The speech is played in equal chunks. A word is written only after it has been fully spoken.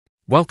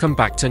Welcome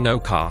back to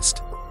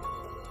NoCast.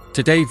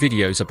 Today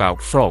videos about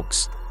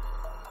frogs.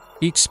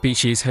 Each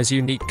species has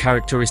unique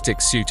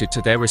characteristics suited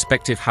to their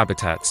respective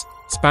habitats,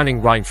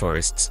 spanning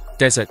rainforests,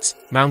 deserts,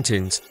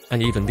 mountains,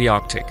 and even the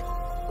Arctic.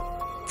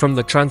 From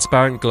the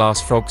transparent glass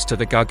frogs to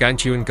the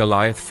gargantuan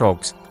Goliath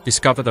frogs,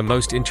 discover the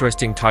most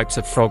interesting types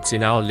of frogs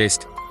in our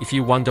list. If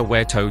you wonder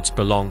where toads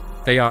belong,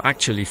 they are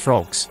actually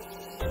frogs.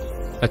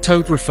 A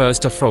toad refers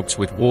to frogs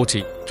with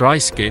warty, dry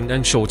skin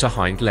and shorter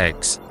hind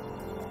legs.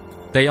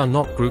 They are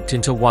not grouped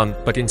into one,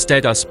 but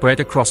instead are spread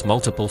across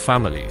multiple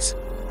families.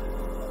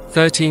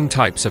 13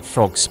 types of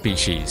frog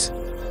species.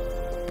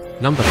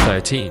 Number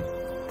 13.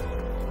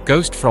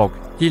 Ghost frog,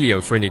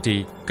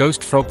 Heliophrinidae.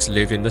 Ghost frogs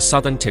live in the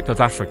southern tip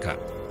of Africa.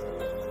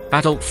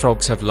 Adult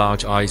frogs have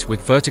large eyes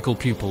with vertical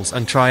pupils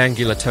and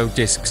triangular toe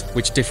discs,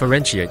 which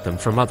differentiate them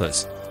from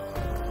others.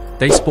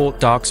 They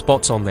sport dark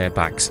spots on their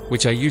backs,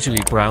 which are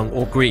usually brown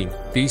or green.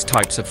 These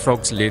types of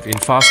frogs live in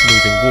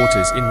fast-moving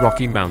waters in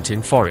rocky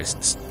mountain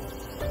forests.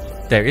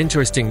 Their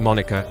interesting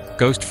moniker,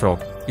 ghost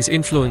frog, is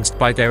influenced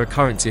by their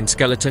occurrence in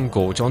Skeleton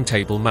Gorge on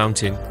Table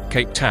Mountain,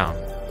 Cape Town.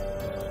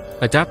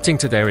 Adapting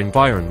to their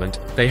environment,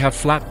 they have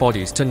flat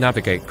bodies to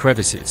navigate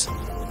crevices.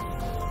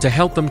 To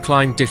help them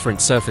climb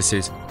different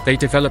surfaces, they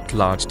developed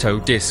large toe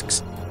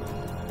discs.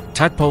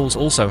 Tadpoles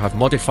also have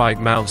modified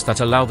mouths that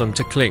allow them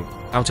to cling,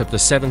 out of the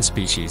 7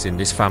 species in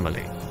this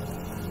family.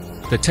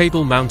 The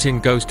Table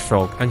Mountain ghost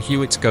frog and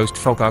Hewitt's ghost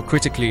frog are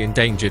critically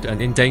endangered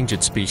and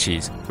endangered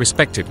species,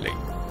 respectively.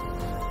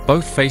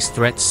 Both face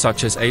threats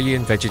such as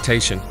alien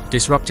vegetation,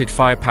 disrupted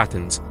fire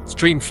patterns,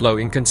 stream flow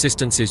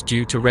inconsistencies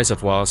due to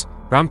reservoirs,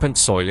 rampant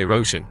soil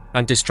erosion,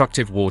 and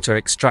destructive water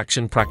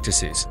extraction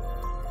practices.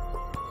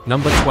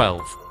 Number 12.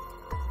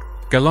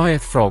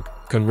 Goliath frog,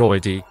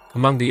 Conroidae.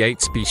 Among the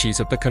 8 species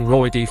of the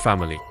Conroidae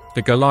family,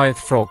 the Goliath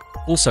frog,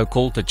 also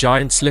called the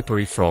giant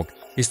slippery frog,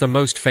 is the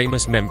most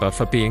famous member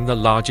for being the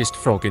largest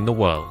frog in the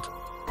world.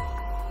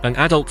 An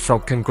adult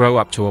frog can grow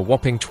up to a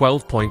whopping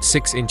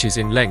 12.6 inches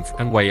in length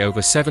and weigh over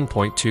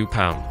 7.2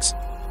 pounds.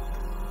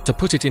 To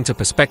put it into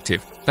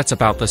perspective, that's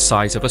about the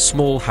size of a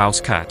small house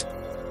cat.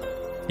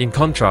 In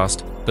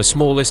contrast, the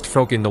smallest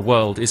frog in the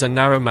world is a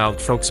narrow-mouthed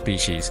frog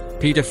species,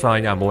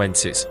 Pediphrine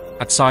amoensis,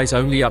 at size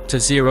only up to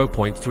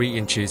 0.3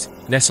 inches,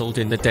 nestled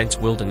in the dense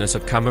wilderness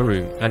of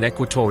Cameroon and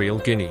Equatorial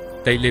Guinea.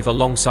 They live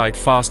alongside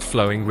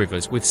fast-flowing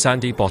rivers with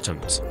sandy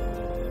bottoms.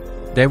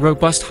 Their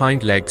robust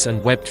hind legs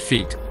and webbed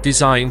feet,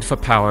 designed for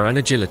power and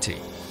agility,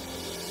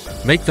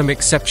 make them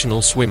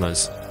exceptional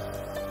swimmers.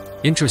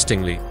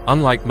 Interestingly,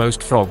 unlike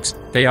most frogs,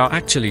 they are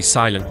actually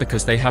silent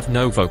because they have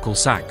no vocal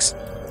sacs.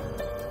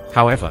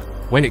 However,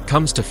 when it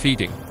comes to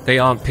feeding, they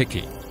aren't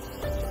picky.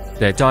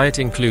 Their diet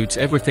includes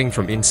everything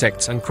from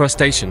insects and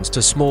crustaceans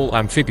to small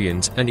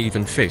amphibians and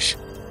even fish.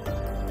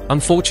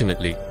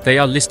 Unfortunately, they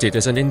are listed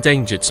as an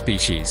endangered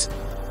species.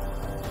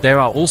 There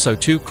are also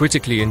 2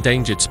 critically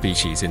endangered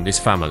species in this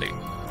family.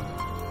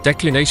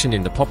 Declination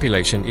in the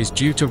population is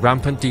due to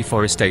rampant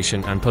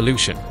deforestation and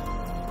pollution.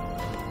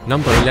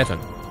 Number 11.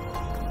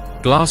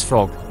 Glass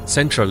frog,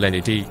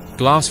 Centrolenidae.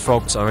 Glass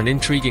frogs are an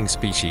intriguing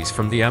species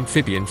from the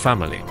amphibian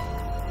family.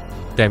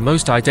 Their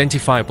most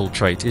identifiable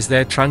trait is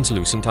their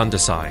translucent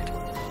underside.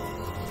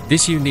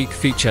 This unique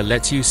feature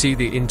lets you see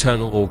the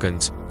internal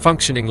organs,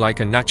 functioning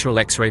like a natural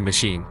X-ray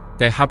machine.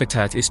 Their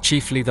habitat is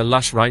chiefly the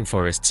lush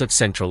rainforests of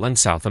Central and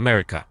South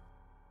America.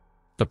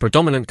 The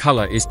predominant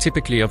color is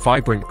typically a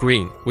vibrant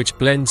green, which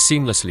blends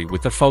seamlessly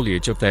with the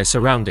foliage of their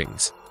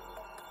surroundings.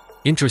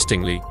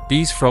 Interestingly,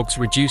 these frogs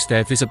reduce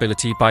their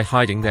visibility by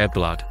hiding their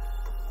blood.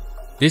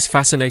 This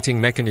fascinating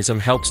mechanism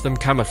helps them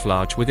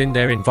camouflage within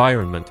their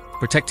environment,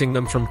 protecting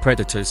them from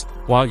predators.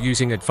 While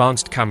using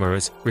advanced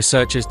cameras,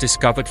 researchers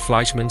discovered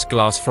Fleischmann's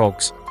glass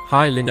frogs,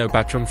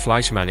 Hyalinobatrum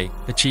fleischmanni,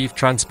 achieve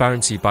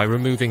transparency by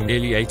removing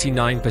nearly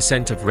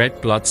 89% of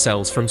red blood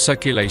cells from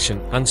circulation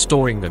and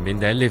storing them in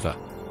their liver.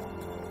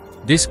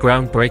 This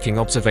groundbreaking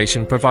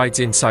observation provides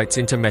insights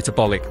into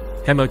metabolic,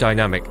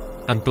 hemodynamic,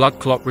 and blood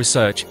clot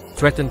research.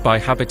 Threatened by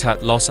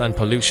habitat loss and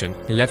pollution,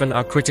 11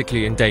 are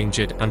critically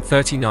endangered and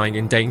 39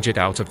 endangered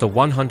out of the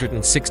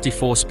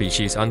 164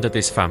 species under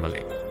this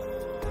family.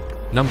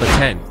 Number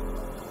 10.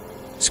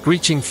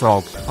 Screeching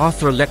frog,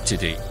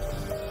 Arthroleptidae.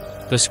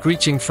 The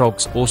screeching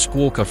frogs or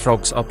squawker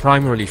frogs are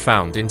primarily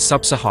found in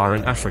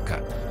sub-Saharan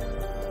Africa.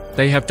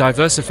 They have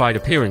diversified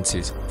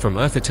appearances, from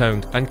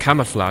earthy-toned and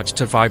camouflaged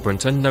to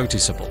vibrant and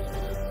noticeable.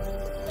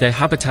 Their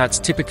habitats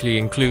typically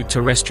include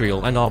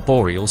terrestrial and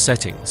arboreal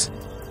settings.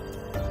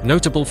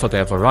 Notable for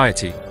their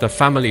variety, the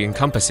family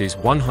encompasses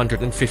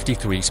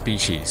 153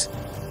 species.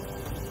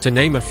 To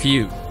name a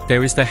few,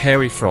 there is the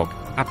hairy frog,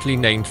 aptly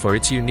named for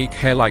its unique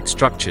hair-like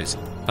structures,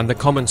 and the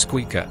common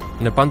squeaker,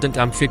 an abundant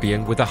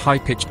amphibian with a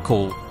high-pitched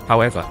call.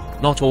 However,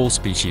 not all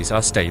species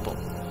are stable.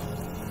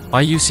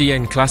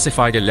 IUCN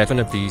classified 11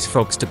 of these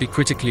frogs to be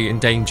critically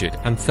endangered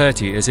and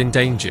 30 as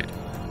endangered.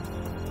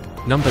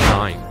 Number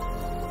 9.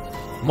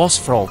 Moss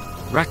frog,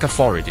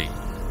 Rhacophoridae.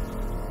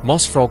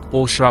 Moss frog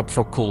or shrub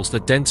frog calls the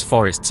dense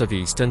forests of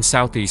East and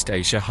Southeast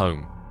Asia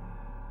home.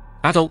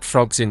 Adult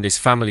frogs in this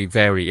family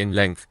vary in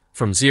length,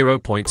 from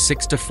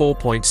 0.6 to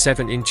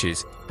 4.7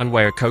 inches, and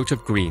wear a coat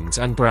of greens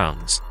and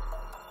browns.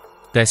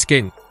 Their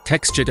skin,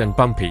 textured and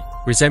bumpy,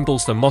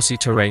 resembles the mossy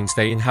terrains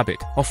they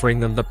inhabit, offering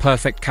them the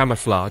perfect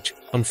camouflage.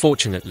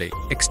 Unfortunately,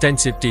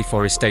 extensive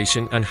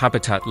deforestation and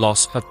habitat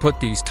loss have put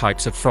these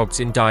types of frogs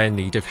in dire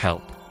need of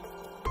help.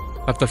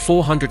 Of the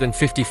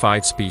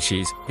 455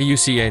 species,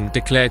 IUCN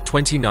declared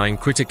 29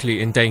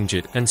 critically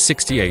endangered and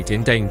 68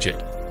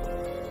 endangered.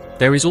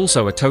 There is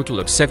also a total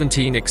of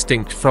 17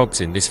 extinct frogs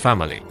in this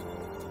family.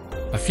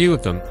 A few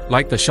of them,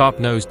 like the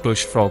sharp-nosed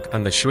bush frog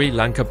and the Sri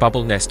Lanka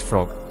bubble nest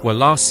frog, were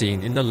last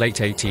seen in the late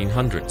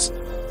 1800s.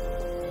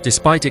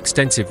 Despite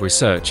extensive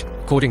research,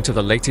 according to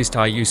the latest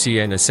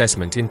IUCN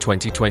assessment in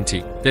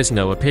 2020, there's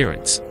no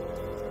appearance.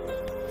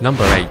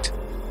 Number 8.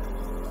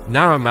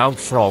 Narrow-mouthed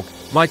frog,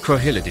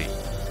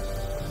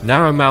 Microhylidae.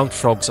 Narrow-mouthed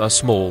frogs are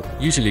small,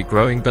 usually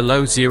growing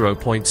below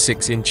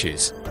 0.6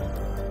 inches.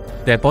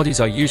 Their bodies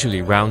are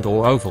usually round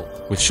or oval,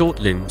 with short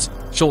limbs,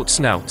 short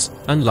snouts,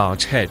 and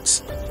large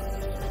heads.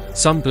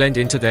 Some blend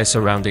into their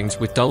surroundings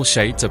with dull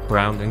shades of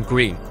brown and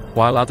green,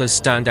 while others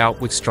stand out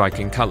with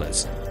striking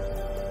colors.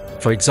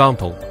 For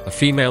example, a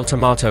female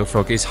tomato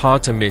frog is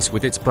hard to miss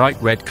with its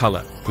bright red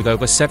color. With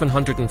over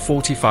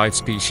 745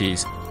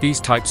 species,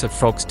 these types of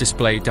frogs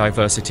display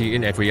diversity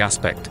in every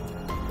aspect.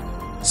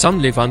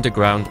 Some live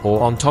underground or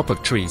on top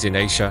of trees in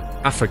Asia,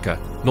 Africa,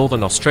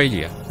 Northern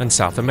Australia, and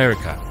South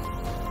America.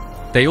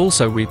 They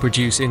also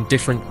reproduce in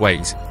different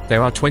ways.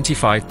 There are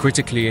 25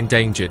 critically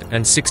endangered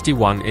and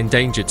 61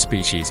 endangered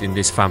species in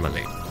this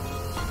family.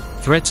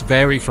 Threats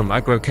vary from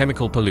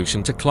agrochemical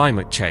pollution to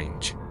climate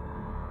change.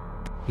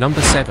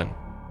 Number 7.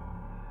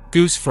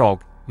 Goose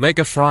frog,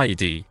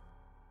 Megaphryeidae.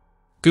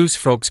 Goose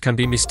frogs can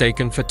be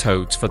mistaken for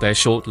toads for their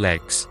short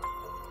legs.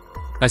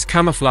 As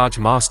camouflage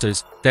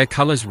masters, their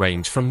colors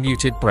range from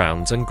muted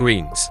browns and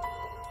greens.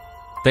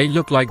 They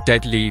look like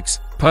dead leaves,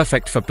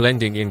 perfect for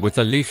blending in with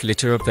the leaf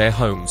litter of their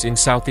homes in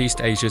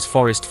Southeast Asia's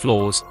forest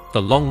floors.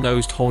 The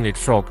long-nosed horned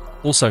frog,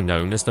 also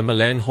known as the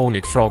Malayan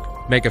horned frog,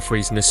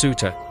 Megaphryes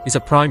nasuta, is a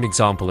prime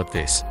example of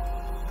this.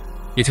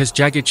 It has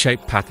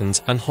jagged-shaped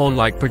patterns and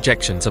horn-like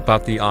projections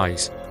above the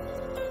eyes.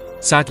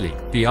 Sadly,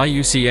 the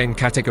IUCN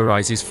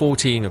categorizes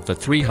 14 of the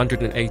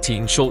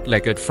 318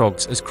 short-legged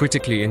frogs as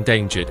critically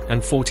endangered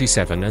and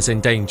 47 as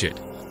endangered.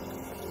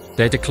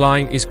 Their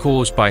decline is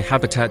caused by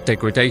habitat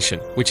degradation,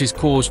 which is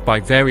caused by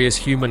various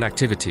human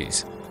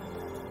activities.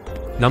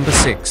 Number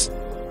 6.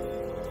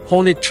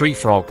 Horned tree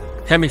frog,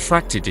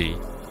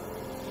 Hemiphractidae.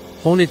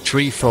 Horned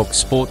tree frogs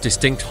sport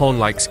distinct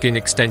horn-like skin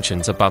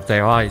extensions above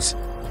their eyes.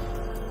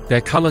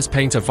 Their colors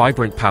paint a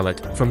vibrant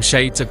palette, from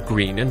shades of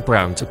green and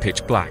brown to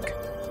pitch black.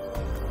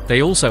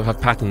 They also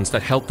have patterns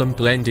that help them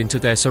blend into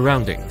their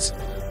surroundings.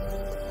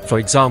 For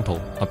example,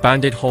 a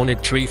banded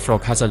horned tree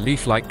frog has a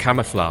leaf-like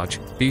camouflage.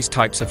 These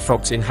types of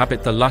frogs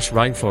inhabit the lush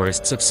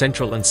rainforests of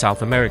Central and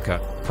South America,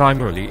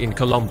 primarily in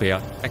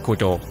Colombia,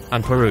 Ecuador,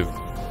 and Peru.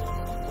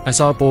 As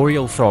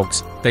arboreal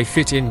frogs, they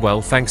fit in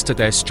well thanks to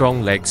their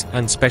strong legs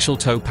and special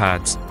toe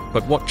pads,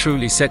 but what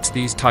truly sets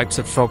these types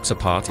of frogs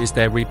apart is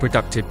their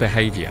reproductive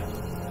behavior.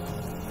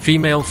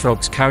 Female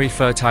frogs carry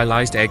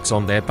fertilized eggs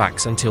on their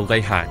backs until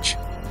they hatch.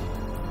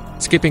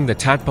 Skipping the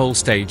tadpole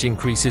stage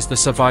increases the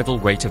survival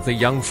rate of the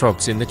young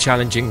frogs in the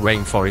challenging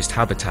rainforest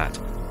habitat.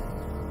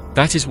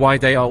 That is why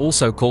they are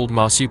also called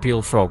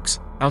marsupial frogs.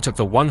 Out of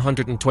the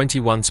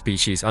 121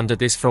 species under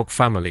this frog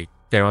family,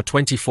 there are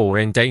 24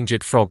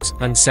 endangered frogs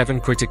and 7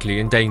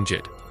 critically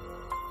endangered.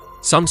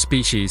 Some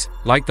species,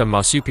 like the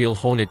marsupial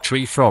horned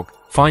tree frog,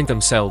 find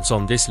themselves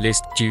on this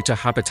list due to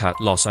habitat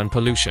loss and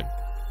pollution.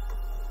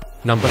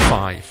 Number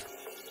 5.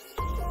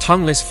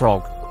 Tongueless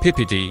frog,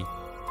 Pipidae.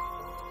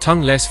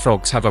 Tongueless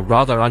frogs have a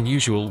rather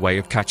unusual way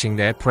of catching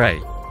their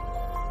prey.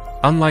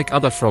 Unlike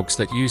other frogs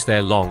that use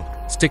their long,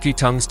 sticky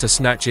tongues to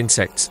snatch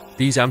insects,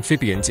 these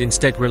amphibians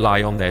instead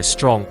rely on their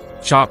strong,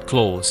 sharp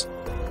claws.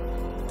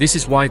 This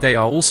is why they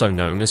are also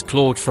known as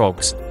clawed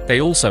frogs.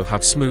 They also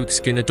have smooth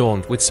skin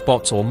adorned with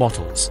spots or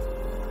mottles.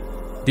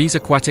 These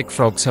aquatic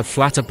frogs have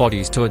flatter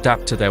bodies to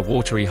adapt to their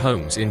watery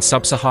homes in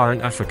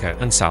sub-Saharan Africa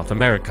and South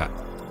America.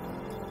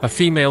 A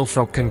female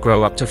frog can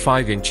grow up to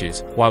 5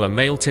 inches, while a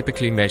male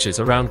typically measures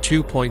around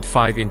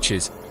 2.5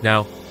 inches.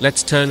 Now,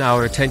 let's turn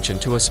our attention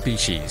to a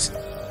species.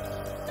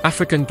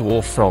 African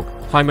dwarf frog,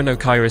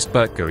 Hymenocyrus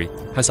burtgeri,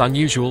 has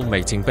unusual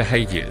mating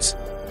behaviors.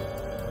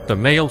 The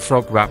male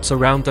frog wraps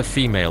around the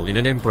female in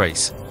an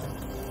embrace.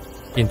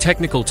 In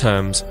technical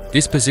terms,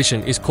 this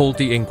position is called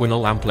the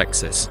inguinal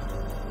amplexus.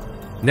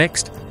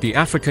 Next, the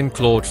African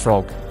clawed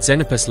frog,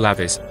 Xenopus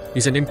lavis,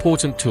 is an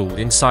important tool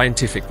in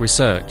scientific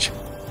research.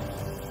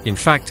 In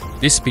fact,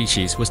 this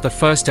species was the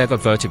first ever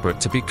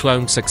vertebrate to be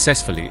cloned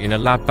successfully in a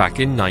lab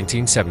back in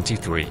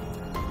 1973.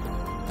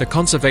 The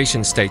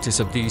conservation status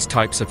of these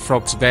types of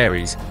frogs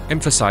varies,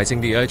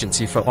 emphasizing the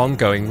urgency for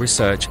ongoing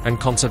research and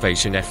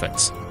conservation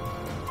efforts.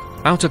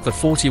 Out of the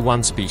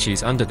 41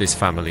 species under this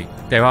family,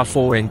 there are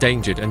 4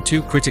 endangered and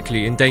 2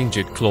 critically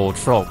endangered clawed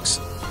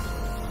frogs.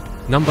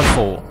 Number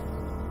 4.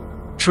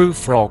 True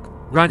frog,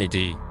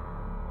 Ranidae.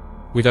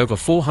 With over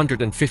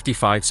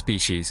 455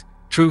 species,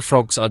 True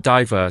frogs are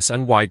diverse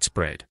and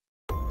widespread.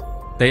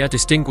 They are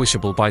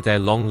distinguishable by their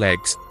long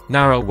legs,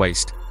 narrow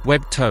waist,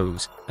 webbed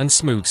toes, and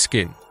smooth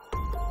skin.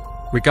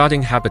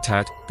 Regarding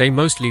habitat, they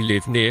mostly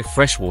live near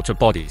freshwater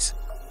bodies.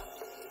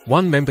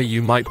 One member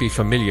you might be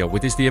familiar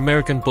with is the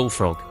American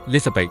bullfrog,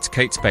 Lithobates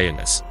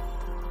catesbayanus.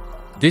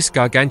 This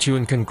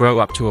gargantuan can grow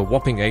up to a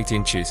whopping 8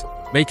 inches,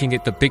 making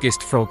it the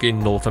biggest frog in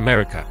North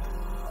America.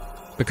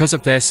 Because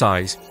of their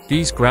size,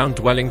 these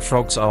ground-dwelling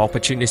frogs are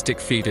opportunistic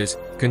feeders,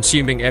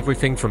 consuming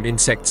everything from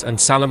insects and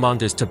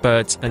salamanders to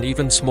birds and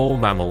even small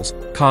mammals.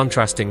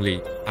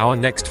 Contrastingly, our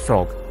next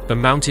frog, the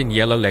mountain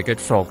yellow-legged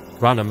frog,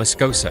 Rana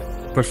muscosa,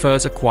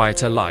 prefers a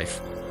quieter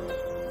life.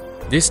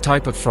 This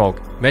type of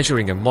frog,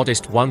 measuring a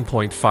modest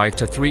 1.5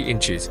 to 3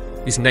 inches,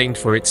 is named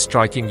for its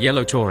striking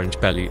yellow to orange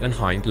belly and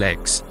hind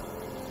legs.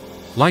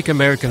 Like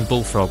American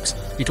bullfrogs,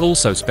 it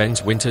also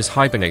spends winters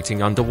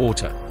hibernating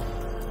underwater.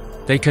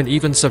 They can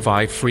even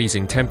survive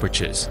freezing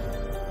temperatures.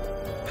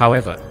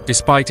 However,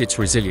 despite its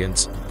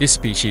resilience, this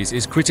species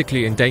is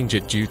critically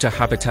endangered due to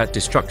habitat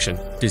destruction,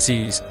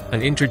 disease,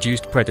 and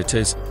introduced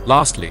predators.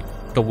 Lastly,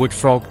 the wood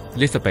frog,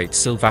 Lithobates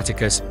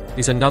sylvaticus,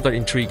 is another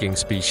intriguing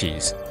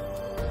species.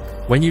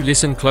 When you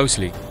listen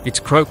closely, its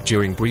croak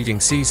during breeding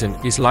season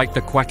is like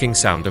the quacking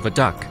sound of a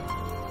duck.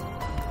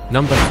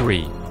 Number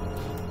 3.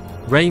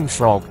 Rain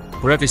frog,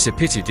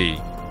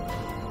 Brevicipitidae.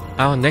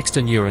 Our next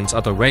endurance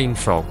are the rain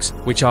frogs,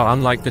 which are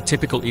unlike the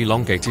typical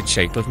elongated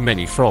shape of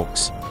many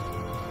frogs.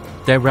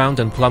 Their round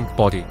and plump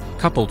body,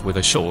 coupled with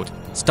a short,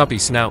 stubby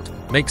snout,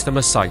 makes them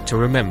a sight to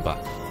remember.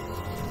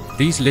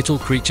 These little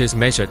creatures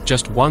measure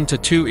just 1 to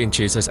 2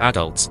 inches as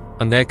adults,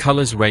 and their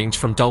colors range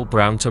from dull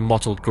brown to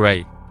mottled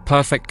gray,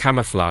 perfect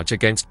camouflage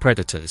against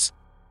predators.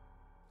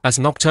 As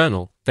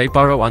nocturnal, they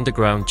burrow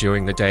underground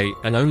during the day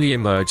and only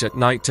emerge at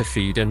night to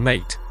feed and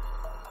mate.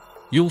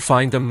 You'll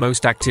find them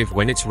most active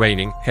when it's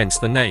raining, hence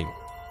the name.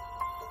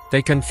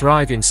 They can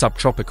thrive in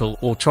subtropical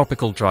or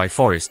tropical dry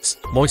forests,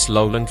 moist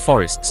lowland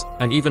forests,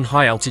 and even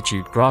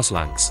high-altitude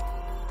grasslands.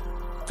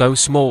 Though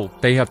small,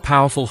 they have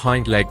powerful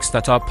hind legs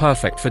that are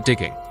perfect for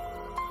digging.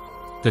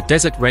 The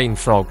desert rain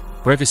frog,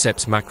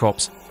 Breviceps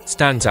macrops,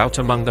 stands out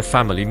among the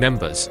family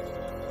members.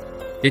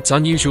 Its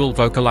unusual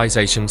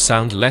vocalizations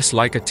sound less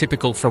like a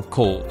typical frog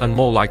call and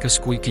more like a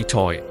squeaky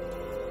toy.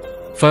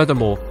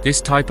 Furthermore, this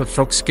type of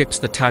frog skips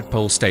the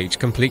tadpole stage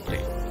completely.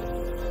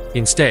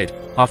 Instead,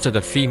 after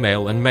the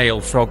female and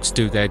male frogs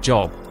do their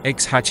job,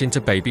 eggs hatch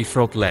into baby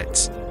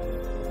froglets.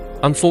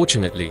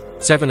 Unfortunately,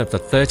 7 of the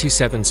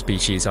 37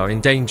 species are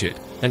endangered,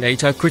 and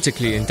 8 are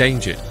critically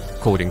endangered,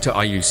 according to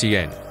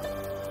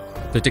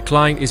IUCN. The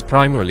decline is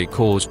primarily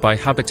caused by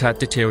habitat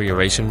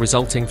deterioration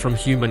resulting from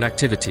human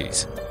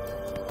activities.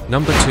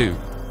 Number 2.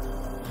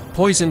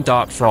 Poison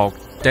dart frog,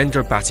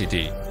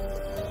 Dendrobatidae.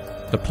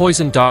 The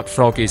poison dart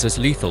frog is as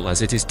lethal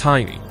as it is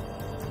tiny.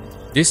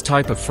 This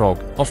type of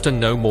frog, often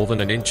no more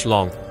than an inch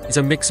long, is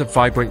a mix of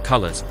vibrant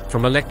colors,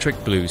 from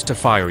electric blues to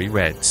fiery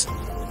reds.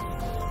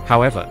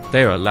 However,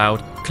 they are a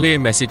loud, clear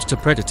message to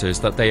predators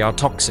that they are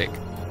toxic.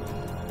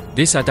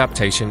 This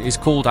adaptation is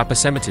called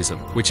aposematism,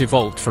 which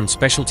evolved from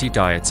specialty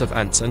diets of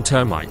ants and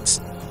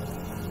termites.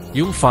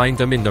 You'll find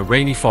them in the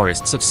rainy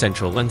forests of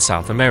Central and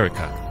South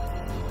America.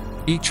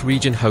 Each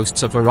region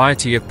hosts a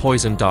variety of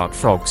poison dart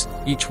frogs,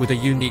 each with a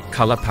unique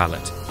color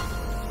palette.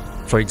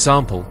 For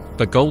example,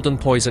 the golden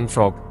poison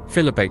frog,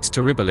 Philobates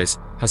terribilis,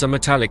 has a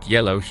metallic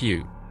yellow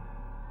hue.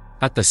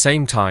 At the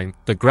same time,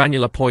 the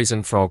granular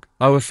poison frog,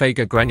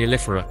 Oophaga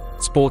granulifera,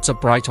 sports a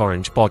bright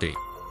orange body.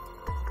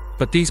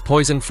 But these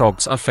poison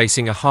frogs are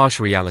facing a harsh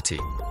reality.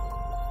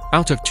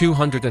 Out of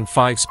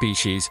 205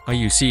 species,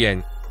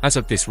 IUCN, as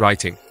of this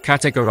writing,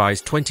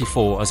 categorized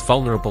 24 as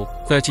vulnerable,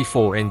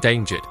 34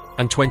 endangered,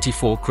 and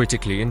 24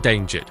 critically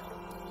endangered.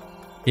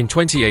 In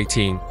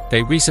 2018,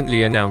 they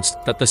recently announced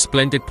that the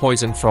splendid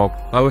poison frog,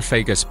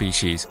 Oophaga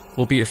species,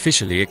 will be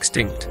officially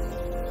extinct.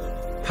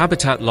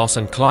 Habitat loss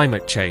and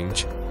climate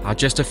change are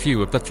just a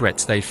few of the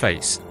threats they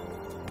face.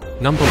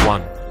 Number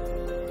 1.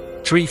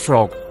 Tree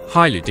frog,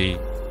 Hylidae.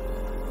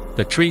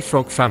 The tree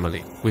frog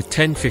family, with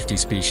 1050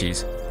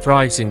 species,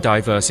 thrives in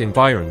diverse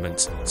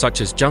environments,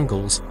 such as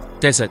jungles,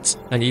 deserts,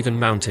 and even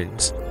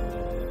mountains.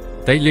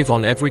 They live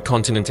on every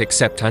continent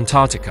except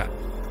Antarctica.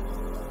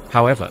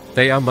 However,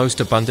 they are most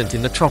abundant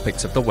in the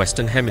tropics of the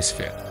Western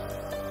Hemisphere.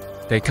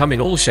 They come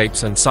in all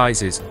shapes and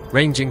sizes,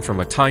 ranging from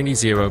a tiny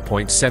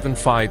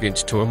 0.75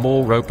 inch to a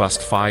more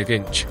robust 5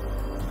 inch.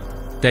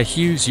 Their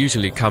hues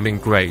usually come in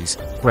greys,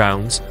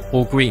 browns,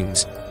 or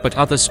greens, but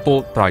others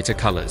sport brighter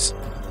colors.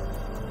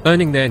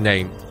 Earning their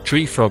name,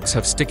 tree frogs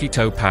have sticky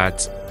toe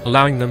pads,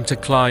 allowing them to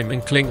climb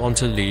and cling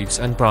onto leaves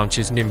and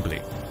branches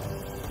nimbly.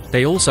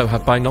 They also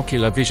have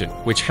binocular vision,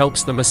 which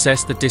helps them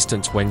assess the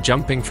distance when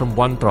jumping from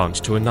one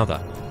branch to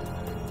another.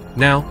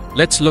 Now,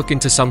 let's look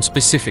into some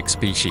specific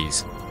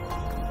species.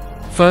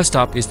 First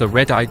up is the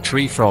red-eyed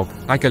tree frog,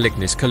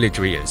 Agalicnis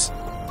calidrias.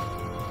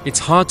 It's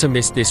hard to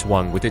miss this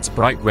one with its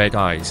bright red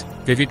eyes,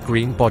 vivid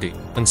green body,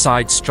 and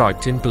sides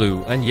striped in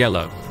blue and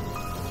yellow.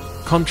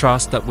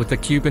 Contrast that with the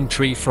Cuban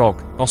tree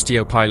frog,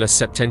 Osteopilus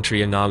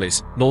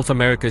septentrionalis, North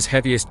America's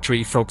heaviest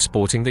tree frog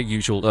sporting the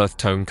usual earth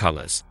tone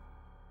colors.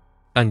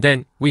 And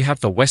then, we have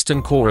the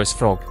western chorus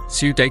frog,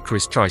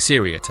 Pseudacris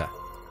triceriata.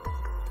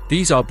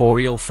 These are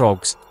boreal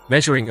frogs,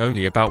 measuring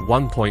only about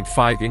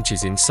 1.5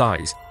 inches in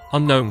size,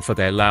 unknown for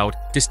their loud,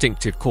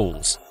 distinctive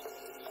calls.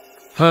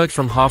 Heard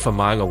from half a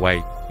mile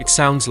away, it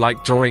sounds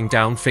like drawing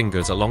down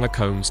fingers along a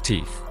comb's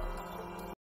teeth.